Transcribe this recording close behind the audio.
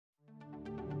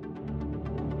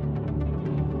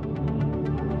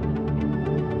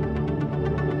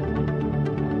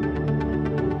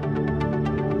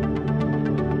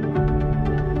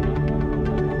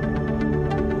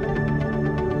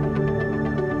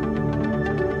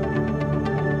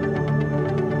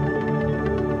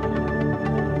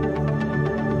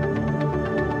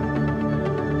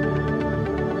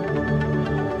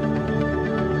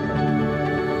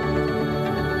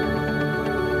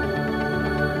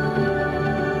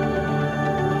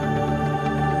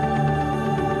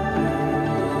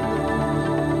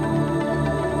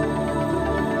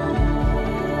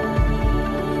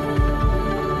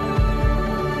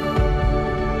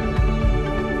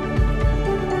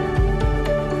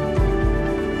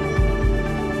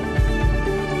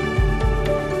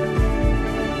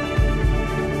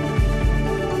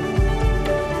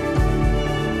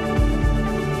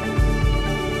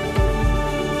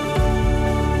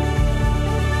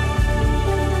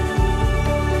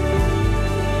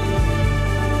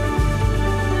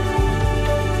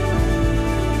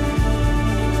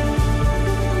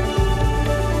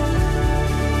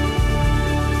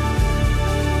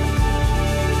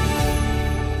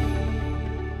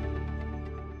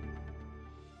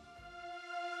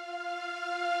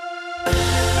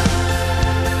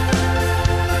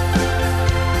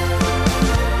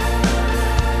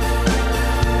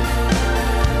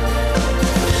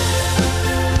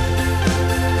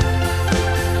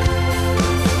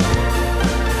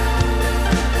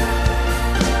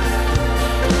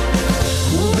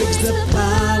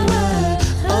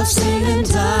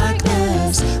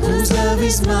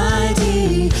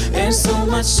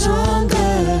much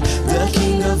stronger, the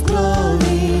King of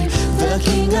glory, the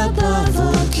King above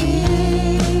all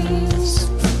kings.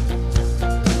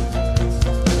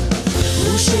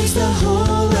 Who shakes the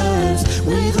whole earth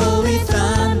with holy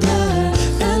thunder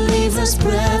and leaves us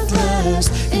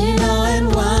breathless in awe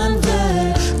and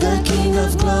wonder, the King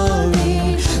of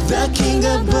glory, the King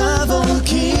above all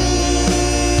kings.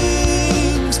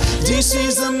 This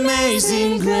is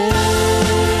amazing grace.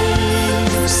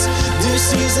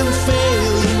 This is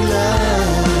unfailing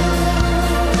love,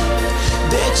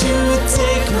 that you would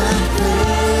take my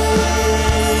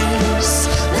place,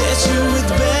 that you would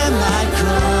bear my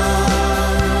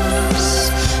cross.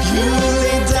 You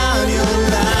laid down your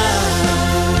life,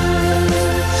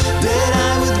 that I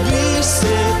would be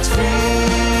set free.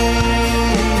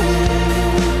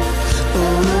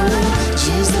 Oh,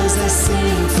 Jesus, I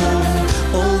sing for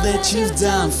all that you've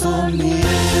done for me.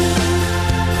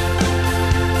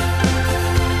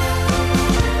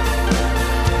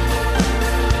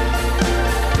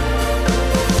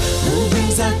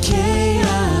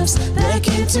 Chaos back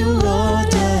into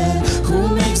order, who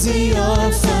makes the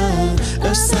orphan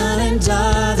a son and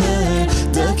daughter,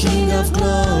 the King of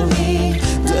glory,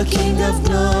 the King of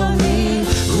glory,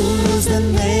 who rules the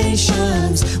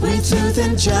nations with truth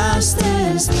and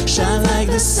justice, shine like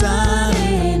the sun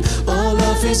in all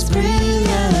of his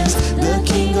brilliance, the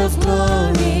King of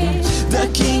glory, the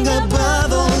King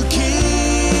above all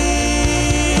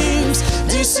kings.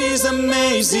 This is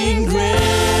amazing grace.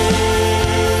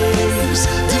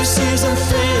 This is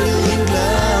unfailing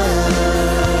love,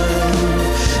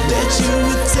 that you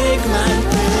would take my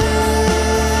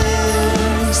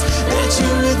place, that you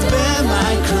would bear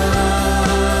my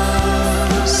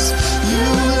cross. You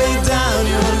laid down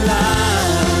your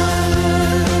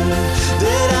life,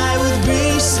 that I would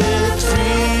be set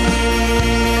free.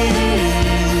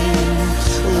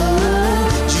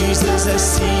 Oh, Jesus, I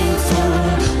sing for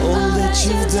all that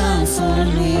you've done for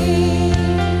me.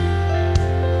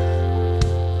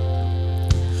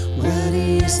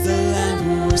 The Lamb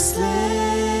who was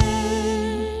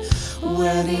slain,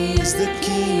 worthy is the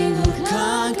King who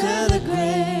conquered the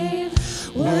grave.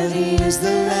 Worthy is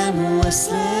the Lamb who was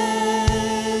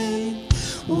slain,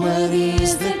 worthy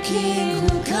is the King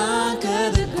who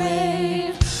conquered the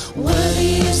grave.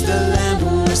 Worthy is the Lamb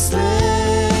who was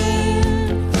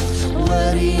slain,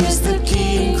 worthy is the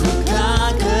King who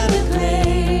conquered the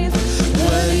grave.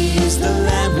 Worthy is the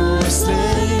Lamb who was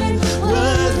slain,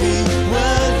 worthy,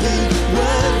 worthy,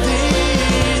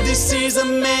 worthy. This is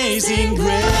amazing grace.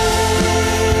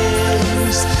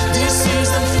 This is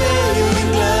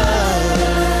unfailing love,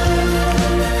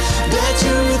 that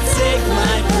you would take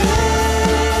my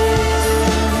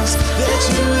place, that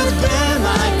you would bear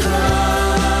my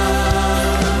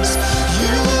cross.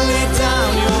 You laid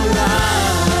down your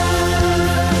life,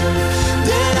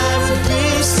 that I would be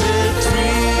set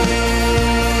free.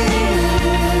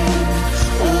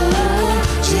 Oh,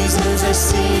 Jesus, I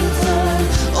sing for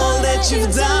all that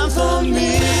you've done for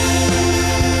me.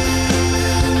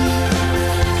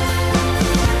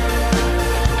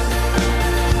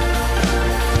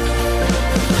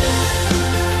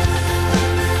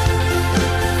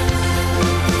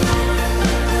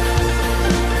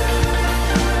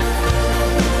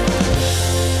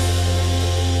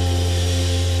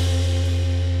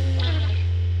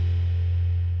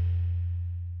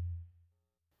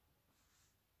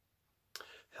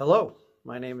 Hello,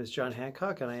 my name is John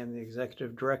Hancock, and I am the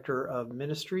Executive Director of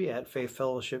Ministry at Faith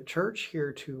Fellowship Church,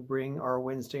 here to bring our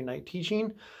Wednesday night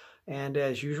teaching. And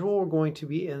as usual, we're going to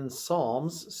be in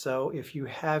Psalms. So if you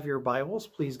have your Bibles,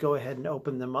 please go ahead and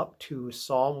open them up to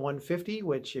Psalm 150,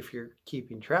 which, if you're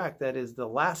keeping track, that is the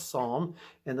last psalm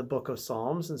in the book of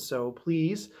Psalms. And so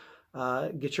please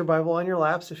get your Bible on your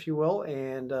laps, if you will,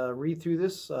 and read through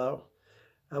this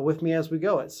with me as we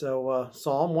go. So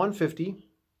Psalm 150.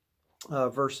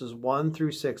 Verses 1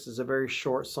 through 6 is a very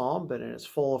short psalm, but it's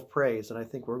full of praise, and I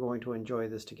think we're going to enjoy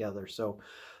this together. So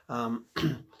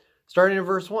starting in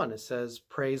verse 1, it says,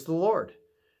 "Praise the Lord.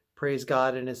 Praise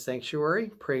God in his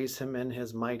sanctuary. Praise him in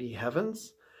his mighty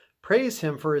heavens. Praise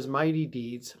him for his mighty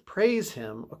deeds. Praise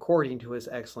him according to his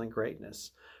excellent greatness.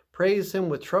 Praise him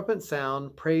with trumpet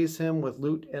sound. Praise him with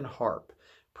lute and harp.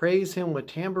 Praise him with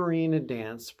tambourine and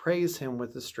dance. Praise him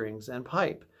with the strings and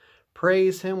pipe.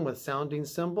 Praise him with sounding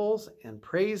cymbals, and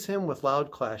praise him with loud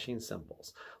clashing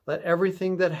cymbals. Let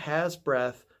everything that has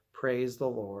breath praise the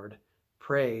Lord.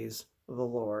 Praise the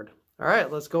Lord." All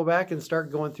right, let's go back and start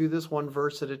going through this one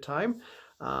verse at a time.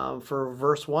 For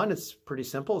verse 1, it's pretty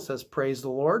simple. It says, "Praise the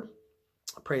Lord.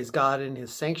 Praise God in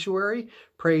his sanctuary.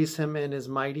 Praise him in his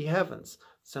mighty heavens."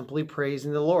 simply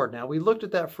praising the Lord. Now, we looked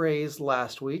at that phrase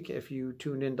last week. If you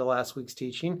tuned into last week's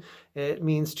teaching, it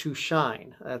means to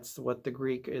shine. That's what the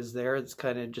Greek is there. It's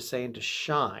kind of just saying to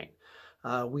shine.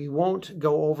 We won't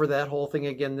go over that whole thing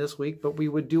again this week, but we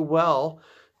would do well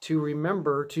to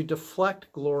remember to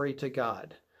deflect glory to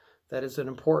God. That is an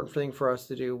important thing for us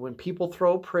to do. When people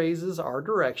throw praises our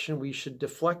direction, we should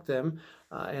deflect them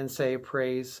and say,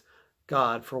 praise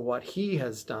God for what he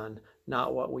has done,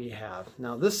 not what we have.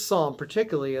 Now, this psalm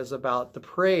particularly is about the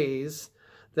praise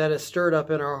that is stirred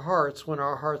up in our hearts when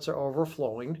our hearts are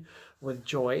overflowing with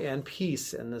joy and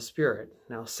peace in the Spirit.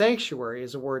 Now, sanctuary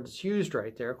is a word that's used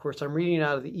right there. Of course, I'm reading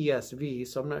out of the ESV,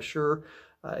 so I'm not sure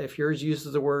if yours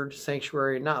uses the word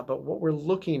sanctuary or not, but what we're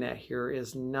looking at here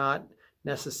is not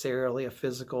necessarily a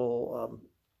physical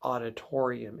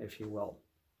auditorium, if you will.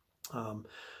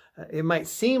 It might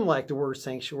seem like the word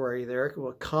sanctuary there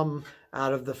will come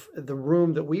out of the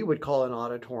room that we would call an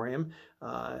auditorium,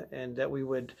 and that we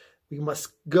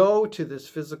must go to this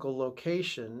physical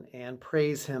location and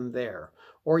praise him there.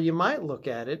 Or you might look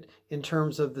at it in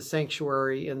terms of the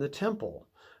sanctuary in the temple,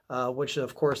 which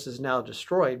of course is now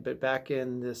destroyed. But back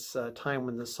in this time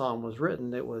when the psalm was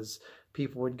written, it was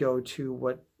people would go to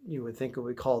what you would think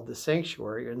we called the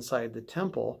sanctuary inside the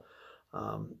temple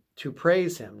to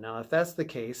praise him. Now, if that's the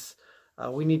case,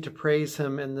 we need to praise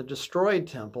him in the destroyed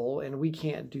temple, and we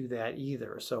can't do that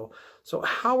either. So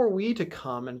how are we to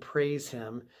come and praise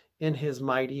him in his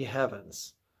mighty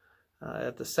heavens?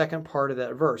 At the second part of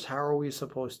that verse, how are we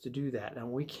supposed to do that?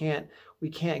 And we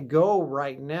can't go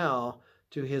right now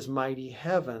to his mighty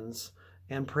heavens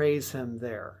and praise him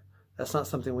there. That's not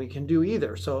something we can do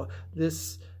either. So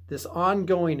this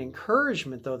ongoing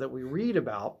encouragement, though, that we read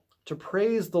about to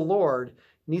praise the Lord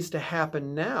needs to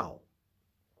happen now.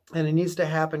 And it needs to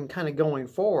happen kind of going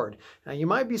forward. Now, you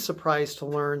might be surprised to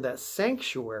learn that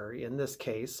sanctuary, in this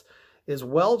case, is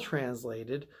well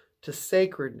translated to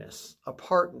sacredness,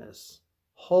 apartness,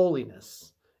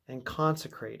 holiness, and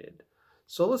consecrated.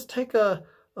 So let's take a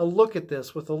look at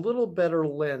this with a little better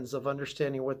lens of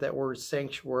understanding what that word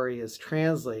sanctuary is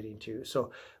translating to.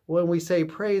 So when we say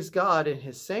praise God in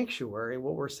his sanctuary,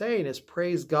 what we're saying is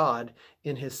praise God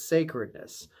in his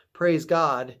sacredness, praise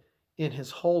God in his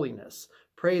holiness,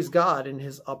 praise God in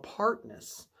his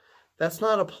apartness. That's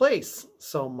not a place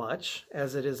so much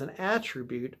as it is an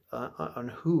attribute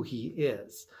on who he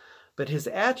is. But his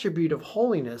attribute of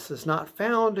holiness is not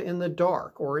found in the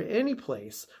dark or in any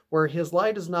place where his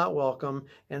light is not welcome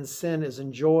and sin is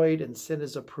enjoyed and sin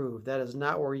is approved. That is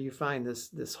not where you find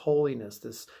this holiness,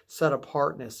 this set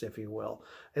apartness, if you will.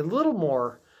 A little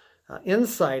more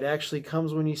insight actually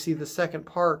comes when you see the second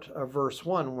part of verse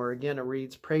 1, where again it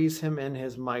reads, praise him in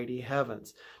his mighty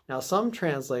heavens. Now, some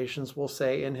translations will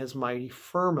say in his mighty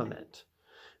firmament,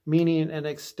 meaning an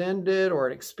extended or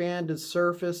an expanded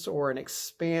surface or an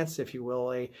expanse, if you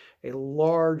will, a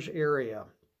large area.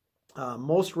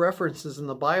 Most references in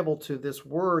the Bible to this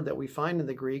word that we find in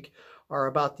the Greek are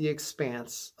about the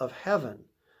expanse of heaven.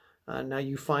 Now,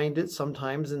 you find it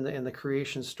sometimes in the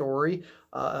creation story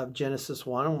of Genesis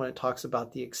 1 when it talks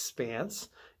about the expanse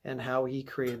and how he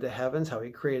created the heavens, how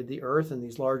he created the earth and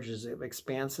these large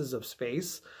expanses of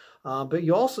space. But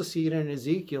you also see it in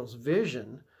Ezekiel's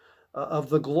vision of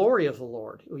the glory of the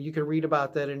Lord. You can read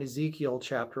about that in Ezekiel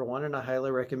chapter 1, and I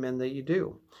highly recommend that you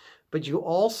do. But you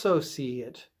also see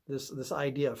it, this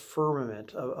idea of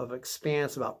firmament, of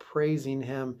expanse, about praising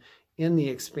him in the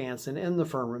expanse and in the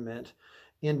firmament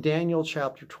in Daniel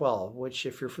chapter 12, which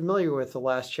if you're familiar with the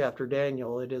last chapter,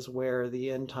 Daniel, it is where the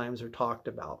end times are talked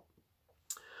about.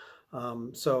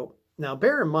 So now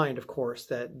bear in mind, of course,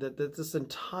 that this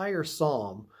entire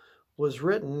psalm was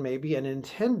written maybe and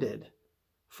intended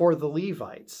for the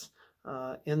Levites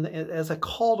as a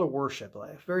call to worship,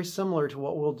 very similar to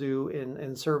what we'll do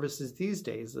in services these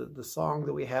days. The song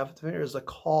that we have is a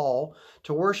call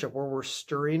to worship, where we're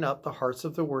stirring up the hearts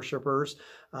of the worshipers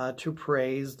to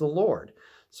praise the Lord.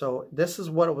 So this is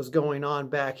what was going on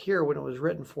back here when it was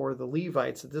written for the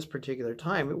Levites at this particular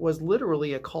time. It was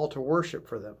literally a call to worship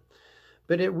for them.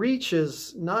 But it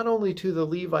reaches not only to the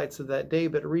Levites of that day,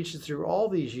 but it reaches through all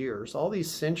these years, all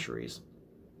these centuries,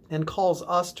 and calls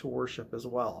us to worship as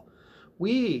well.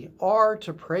 We are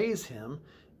to praise him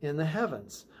in the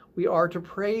heavens. We are to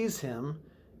praise him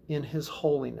in his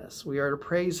holiness. We are to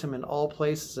praise him in all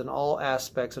places, in all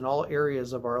aspects, in all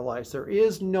areas of our lives. There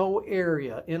is no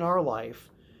area in our life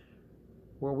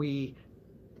where we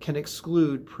can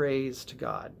exclude praise to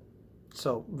God.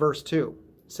 So verse 2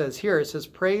 says here, it says,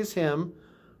 praise him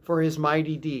for his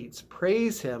mighty deeds.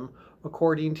 Praise him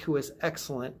according to his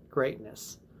excellent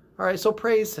greatness. All right, so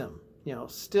praise him,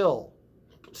 still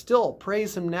still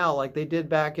praise him now like they did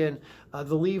back in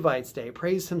the Levites' day.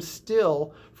 Praise him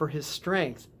still for his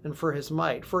strength and for his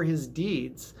might, for his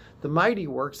deeds, the mighty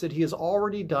works that he has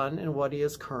already done and what he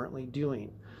is currently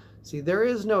doing. See, there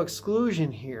is no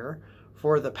exclusion here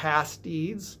for the past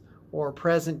deeds or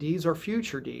present deeds or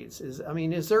future deeds.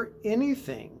 Is there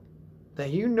anything that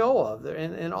you know of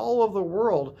in all of the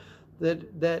world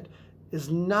that is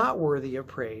not worthy of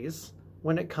praise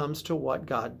when it comes to what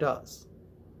God does?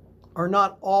 Are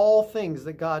not all things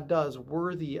that God does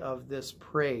worthy of this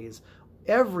praise?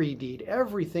 Every deed,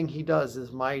 everything he does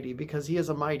is mighty because he is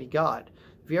a mighty God.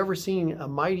 Have you ever seen a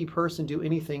mighty person do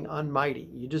anything unmighty?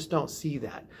 You just don't see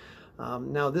that.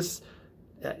 Now this,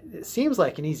 it seems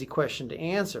like an easy question to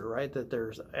answer, right? That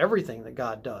there's everything that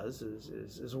God does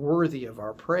is worthy of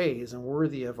our praise and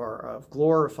worthy of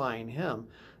glorifying him.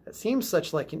 It seems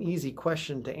such like an easy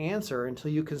question to answer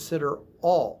until you consider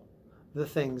all the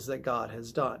things that God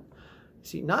has done.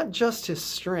 See, not just his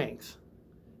strength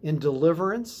in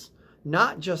deliverance,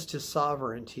 not just his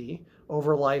sovereignty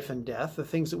over life and death, the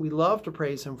things that we love to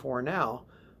praise him for now,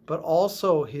 but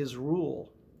also his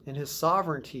rule and his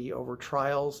sovereignty over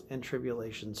trials and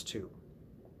tribulations too.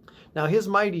 Now, his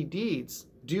mighty deeds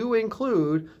do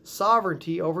include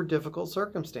sovereignty over difficult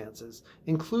circumstances,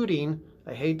 including,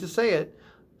 I hate to say it,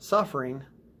 suffering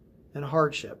and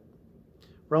hardship.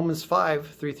 Romans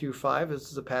 5, 3-5, this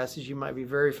is a passage you might be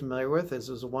very familiar with. This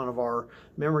is one of our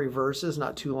memory verses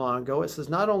not too long ago. It says,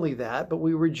 not only that, but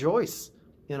we rejoice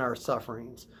in our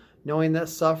sufferings, knowing that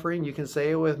suffering, you can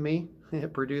say it with me,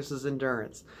 it produces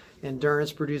endurance.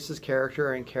 Endurance produces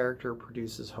character, and character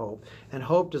produces hope. And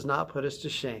hope does not put us to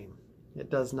shame. It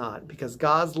does not, because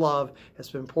God's love has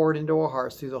been poured into our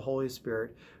hearts through the Holy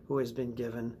Spirit who has been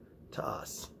given to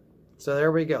us. So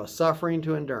there we go. Suffering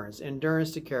to endurance,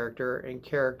 endurance to character, and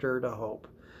character to hope.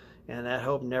 And that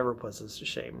hope never puts us to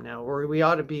shame. Now, we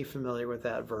ought to be familiar with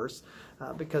that verse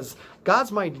because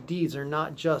God's mighty deeds are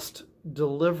not just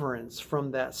deliverance from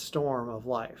that storm of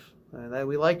life. And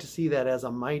we like to see that as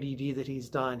a mighty deed that he's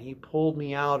done. He pulled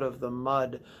me out of the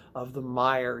mud, of the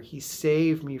mire. He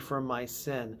saved me from my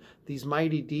sin. These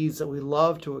mighty deeds that we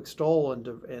love to extol and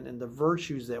the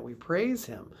virtues that we praise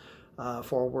him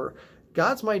for.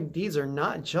 God's mighty deeds are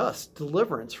not just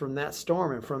deliverance from that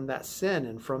storm and from that sin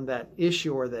and from that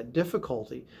issue or that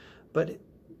difficulty, but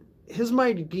his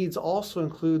mighty deeds also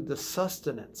include the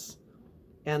sustenance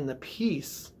and the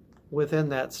peace within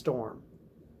that storm.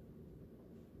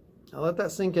 Now let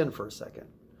that sink in for a second.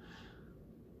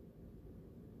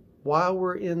 While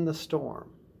we're in the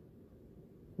storm,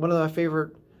 one of my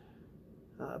favorite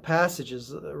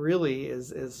passages really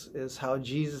is how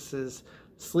Jesus is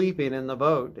sleeping in the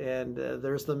boat, and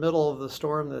there's the middle of the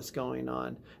storm that's going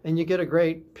on, and you get a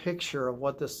great picture of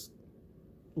what this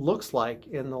looks like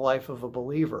in the life of a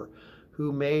believer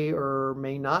who may or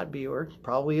may not be, or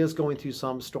probably is going through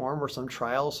some storm or some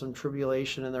trial, some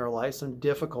tribulation in their life, some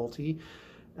difficulty,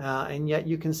 and yet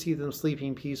you can see them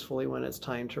sleeping peacefully when it's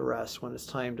time to rest, when it's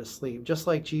time to sleep, just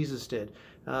like Jesus did.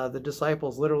 The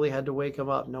disciples literally had to wake him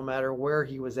up. No matter where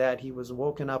he was at, he was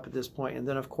woken up at this point, and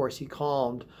then of course he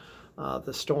calmed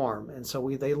the storm. And so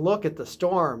they look at the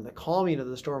storm, the calming of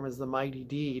the storm, as the mighty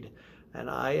deed. And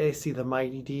I see the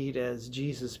mighty deed as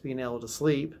Jesus being able to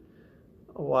sleep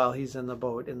while he's in the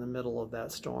boat in the middle of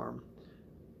that storm.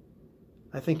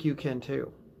 I think you can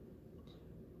too.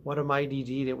 What a mighty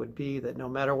deed it would be that no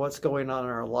matter what's going on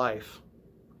in our life,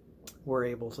 we're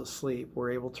able to sleep,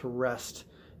 we're able to rest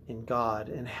in God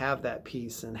and have that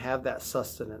peace and have that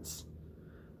sustenance.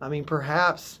 I mean,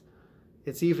 perhaps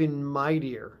it's even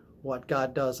mightier what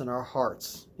God does in our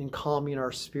hearts, in calming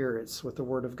our spirits with the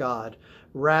Word of God,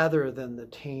 rather than the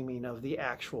taming of the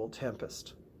actual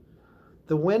tempest.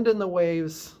 The wind and the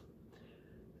waves,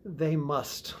 they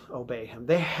must obey him.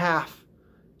 They have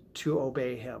to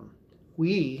obey him.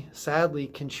 We, sadly,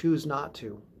 can choose not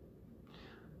to.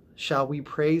 Shall we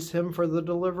praise him for the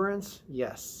deliverance?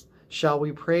 Yes. Shall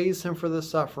we praise him for the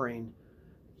suffering?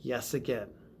 Yes again.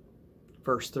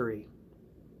 Verse 3.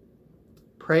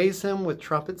 Praise him with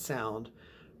trumpet sound.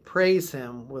 Praise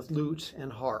him with lute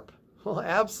and harp. Well,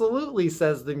 absolutely,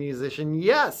 says the musician.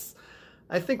 Yes,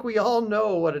 I think we all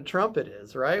know what a trumpet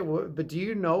is, right? But do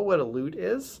you know what a lute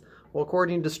is? Well,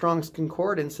 according to Strong's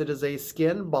Concordance, it is a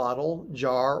skin, bottle,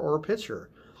 jar, or pitcher.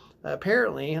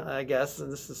 Apparently, I guess,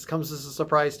 and comes as a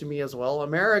surprise to me as well,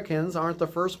 Americans aren't the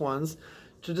first ones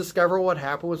to discover what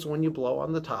happens when you blow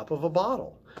on the top of a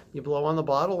bottle. You blow on the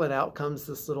bottle and out comes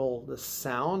this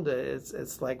sound.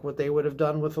 It's like what they would have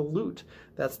done with a lute.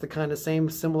 That's the kind of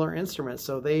similar instrument.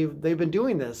 So they've been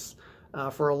doing this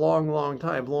for a long, long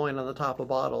time, blowing on the top of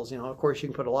bottles. Of course, you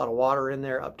can put a lot of water in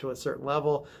there up to a certain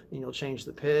level, and you'll change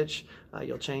the pitch.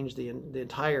 You'll change the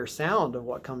entire sound of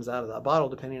what comes out of that bottle,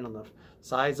 depending on the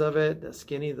size of it, the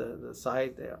skinny, the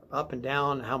side, up and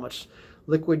down, how much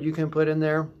liquid you can put in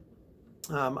there.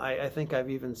 I think I've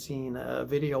even seen a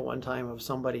video one time of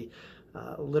somebody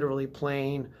literally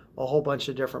playing a whole bunch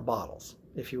of different bottles,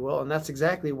 if you will. And that's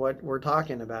exactly what we're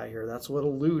talking about here. That's what a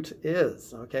lute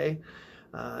is, okay?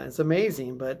 It's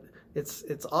amazing, but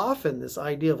it's often, this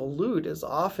idea of a lute is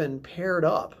often paired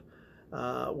up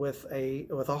with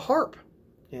a harp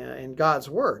in God's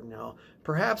Word. Now,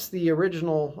 perhaps the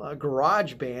original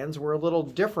garage bands were a little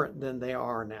different than they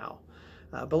are now.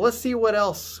 But let's see what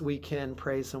else we can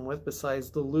praise him with besides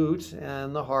the lute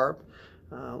and the harp.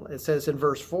 It says in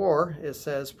verse 4, it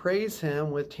says, praise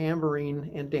him with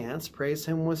tambourine and dance, praise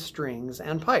him with strings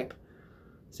and pipe.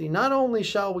 See, not only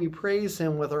shall we praise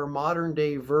him with our modern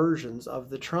day versions of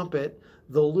the trumpet,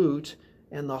 the lute,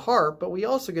 and the harp, but we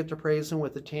also get to praise him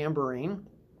with the tambourine,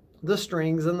 the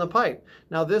strings, and the pipe.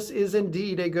 Now, this is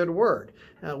indeed a good word.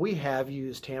 We have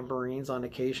used tambourines on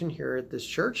occasion here at this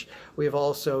church. We have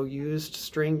also used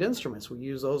stringed instruments. We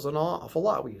use those an awful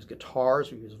lot. We use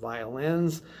guitars, we use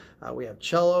violins, we have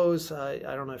cellos. I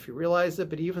don't know if you realize it,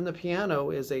 but even the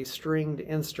piano is a stringed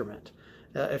instrument,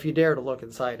 if you dare to look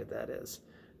inside it, that is.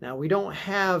 Now, we don't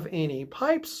have any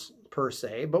pipes per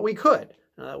se, but we could.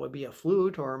 That would be a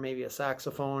flute, or maybe a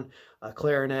saxophone, a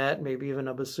clarinet, maybe even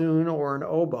a bassoon or an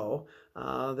oboe.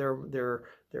 They're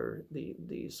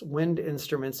these wind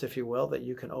instruments, if you will, that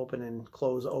you can open and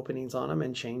close openings on them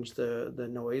and change the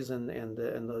noise and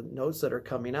the notes that are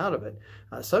coming out of it.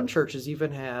 Some churches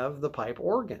even have the pipe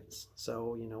organs.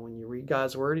 So, when you read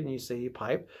God's Word and you say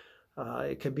pipe,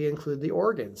 it could include the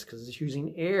organs, because it's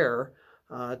using air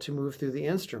to move through the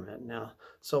instrument. Now,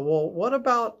 what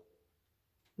about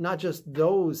not just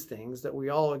those things that we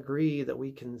all agree that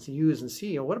we can use and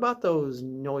see? What about those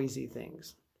noisy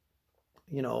things?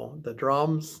 The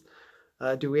drums.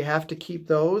 Do we have to keep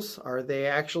those? Are they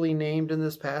actually named in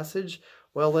this passage?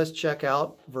 Well, let's check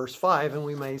out verse 5, and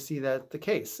we may see that the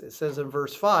case. It says in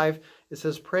verse 5, it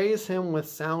says, praise him with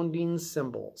sounding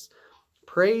cymbals.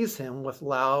 Praise him with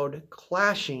loud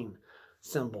clashing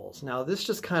cymbals. Now, this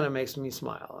just kind of makes me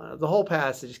smile. The whole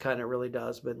passage kind of really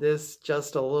does, but this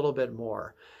just a little bit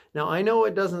more. Now, I know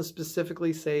it doesn't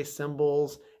specifically say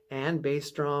cymbals and bass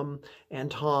drum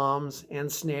and toms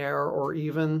and snare, or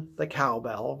even the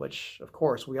cowbell, which, of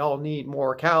course, we all need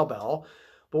more cowbell.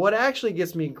 But what actually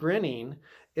gets me grinning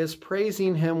is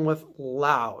praising him with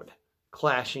loud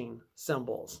clashing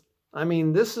cymbals. I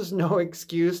mean, this is no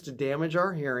excuse to damage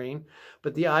our hearing,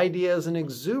 but the idea is an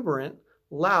exuberant,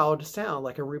 loud sound,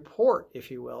 like a report,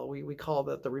 if you will. We call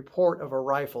that the report of a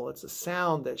rifle. It's a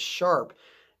sound that's sharp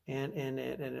and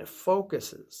it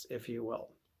focuses, if you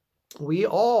will. We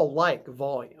all like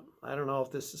volume. I don't know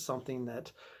if this is something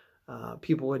that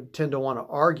people would tend to want to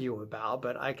argue about,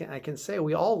 but I can say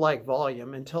we all like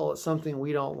volume until it's something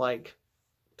we don't like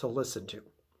to listen to,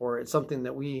 or it's something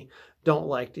that we don't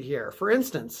like to hear. For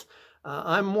instance,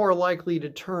 I'm more likely to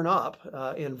turn up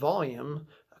in volume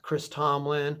Chris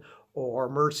Tomlin or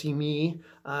Mercy Me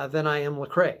than I am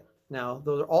Lecrae. Now,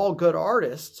 those are all good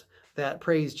artists that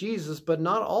praise Jesus, but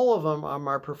not all of them are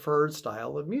my preferred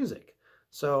style of music.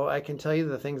 So I can tell you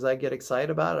the things I get excited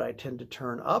about, I tend to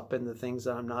turn up, and the things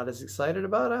that I'm not as excited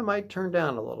about, I might turn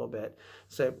down a little bit.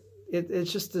 So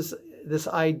it's just this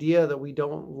idea that we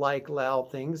don't like loud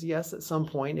things. Yes, at some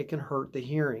point it can hurt the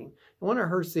hearing. And when it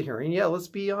hurts the hearing, yeah, let's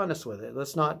be honest with it.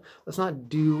 Let's not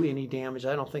do any damage.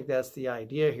 I don't think that's the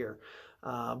idea here.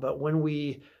 But when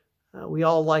we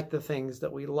all like the things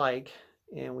that we like,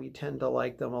 and we tend to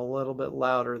like them a little bit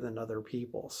louder than other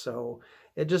people. So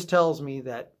it just tells me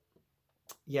that,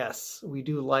 yes, we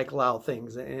do like loud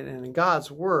things. And in God's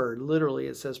Word, literally,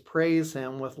 it says, praise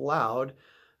him with loud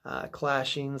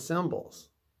clashing cymbals.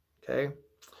 Okay?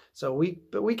 So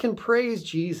we can praise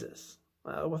Jesus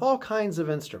with all kinds of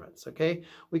instruments. Okay?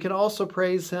 We can also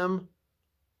praise him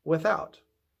without.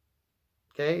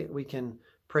 Okay? We can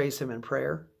praise him in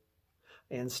prayer,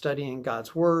 and studying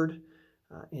God's Word,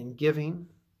 in giving,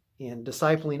 in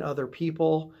discipling other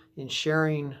people, in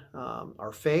sharing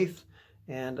our faith.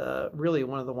 And really,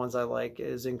 one of the ones I like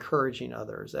is encouraging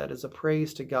others. That is a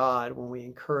praise to God when we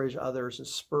encourage others and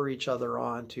spur each other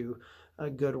on to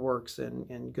good works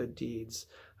and good deeds.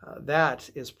 That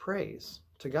is praise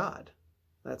to God.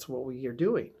 That's what we are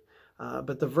doing.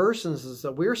 But the verses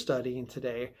that we're studying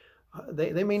today,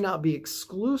 they may not be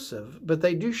exclusive, but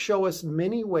they do show us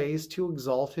many ways to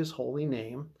exalt his holy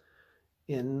name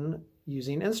in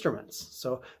using instruments.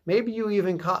 So maybe you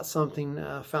even caught something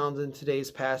found in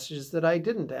today's passages that I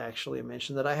didn't actually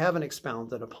mention, that I haven't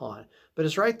expounded upon. But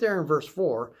it's right there in verse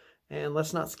 4, and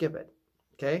let's not skip it,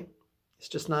 okay? It's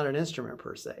just not an instrument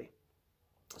per se.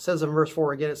 It says in verse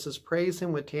 4 again, it says, praise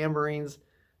him with tambourines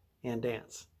and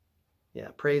dance. Yeah,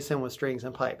 praise him with strings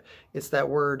and pipe. It's that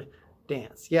word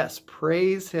dance. Yes,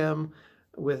 praise him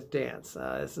with dance.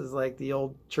 This is like the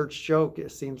old church joke,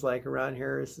 it seems like, around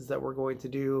here. This is that we're going to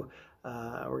do,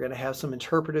 we're going to have some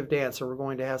interpretive dance, or we're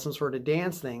going to have some sort of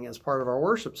dance thing as part of our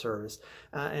worship service.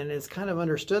 And it's kind of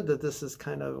understood that this is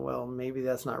kind of, well, maybe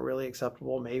that's not really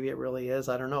acceptable. Maybe it really is.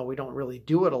 I don't know. We don't really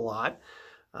do it a lot.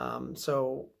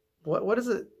 So what is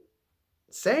it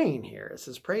saying here? It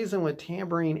says, praise him with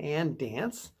tambourine and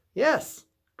dance. Yes,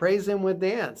 praise him with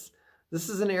dance. This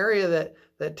is an area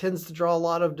that tends to draw a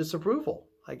lot of disapproval,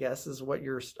 I guess, is what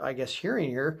you're, hearing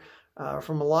here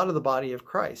from a lot of the body of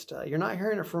Christ. You're not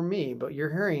hearing it from me, but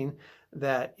you're hearing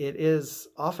that it is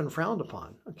often frowned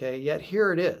upon, okay? Yet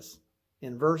here it is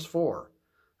in verse 4.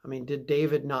 I mean, did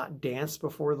David not dance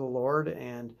before the Lord?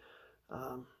 And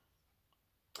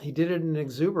he did it in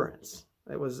exuberance.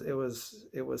 It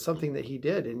was something that he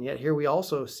did. And yet here we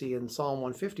also see in Psalm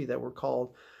 150 that we're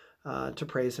called to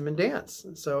praise him and dance.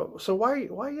 So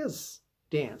why is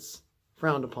dance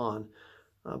frowned upon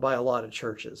by a lot of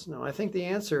churches? Now, I think the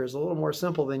answer is a little more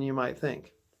simple than you might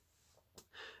think.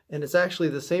 And it's actually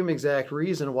the same exact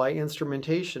reason why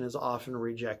instrumentation is often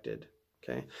rejected.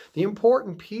 Okay, the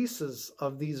important pieces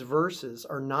of these verses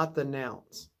are not the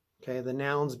nouns. Okay, the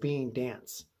nouns being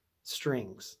dance,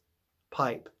 strings,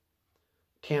 pipe,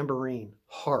 tambourine,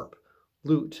 harp,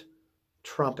 lute,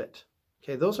 trumpet.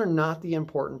 Okay, those are not the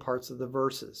important parts of the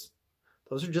verses.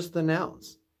 Those are just the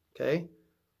nouns. Okay,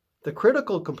 the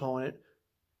critical component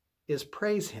is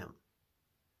praise him.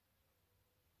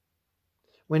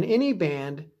 When any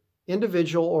band,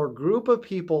 individual, or group of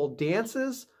people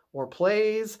dances or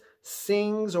plays,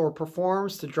 sings, or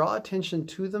performs to draw attention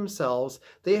to themselves,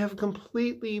 they have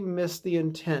completely missed the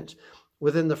intent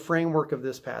within the framework of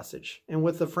this passage and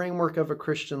with the framework of a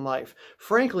Christian life.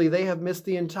 Frankly, they have missed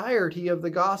the entirety of the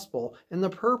gospel and the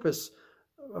purpose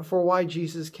for why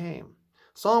Jesus came.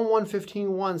 Psalm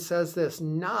 115:1 says this,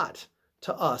 not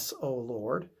to us, O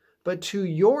Lord, but to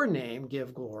your name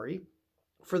give glory,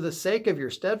 for the sake of your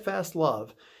steadfast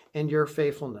love and your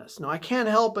faithfulness. Now, I can't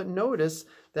help but notice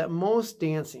that most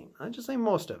dancing, I just say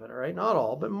most of it, all right, not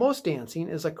all, but most dancing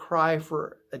is a cry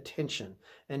for attention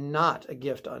and not a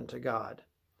gift unto God.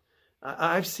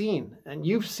 I've seen, and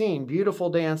you've seen, beautiful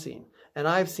dancing, and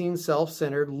I've seen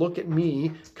self-centered, look at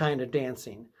me kind of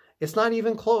dancing. It's not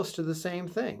even close to the same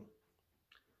thing.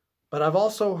 But I've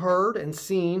also heard and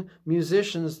seen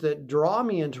musicians that draw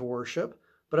me into worship,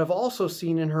 but I've also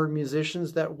seen and heard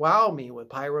musicians that wow me with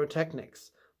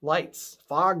pyrotechnics, lights,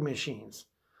 fog machines.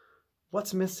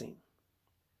 What's missing?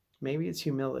 Maybe it's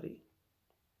humility.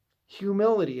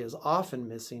 Humility is often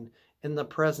missing in the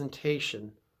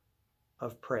presentation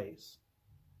of praise.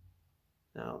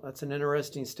 Now, that's an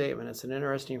interesting statement. It's an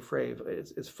interesting phrase.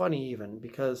 It's funny even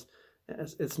because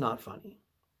it's not funny.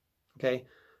 Okay?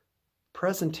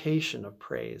 Presentation of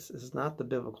praise is not the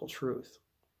biblical truth.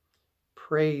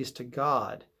 Praise to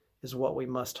God is what we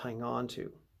must hang on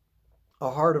to. A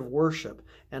heart of worship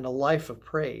and a life of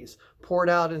praise poured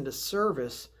out into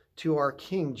service to our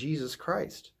King Jesus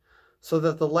Christ. So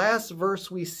that the last verse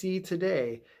we see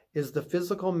today is the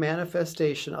physical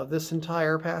manifestation of this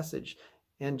entire passage.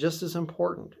 And just as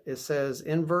important, it says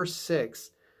in verse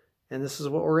 6, and this is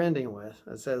what we're ending with,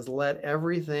 it says, let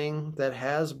everything that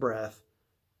has breath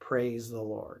praise the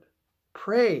Lord.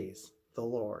 Praise the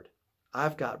Lord.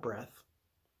 I've got breath.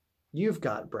 You've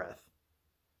got breath.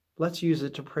 Let's use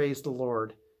it to praise the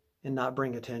Lord and not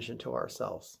bring attention to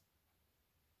ourselves.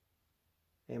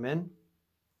 Amen?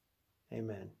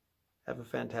 Amen. Have a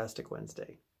fantastic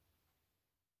Wednesday.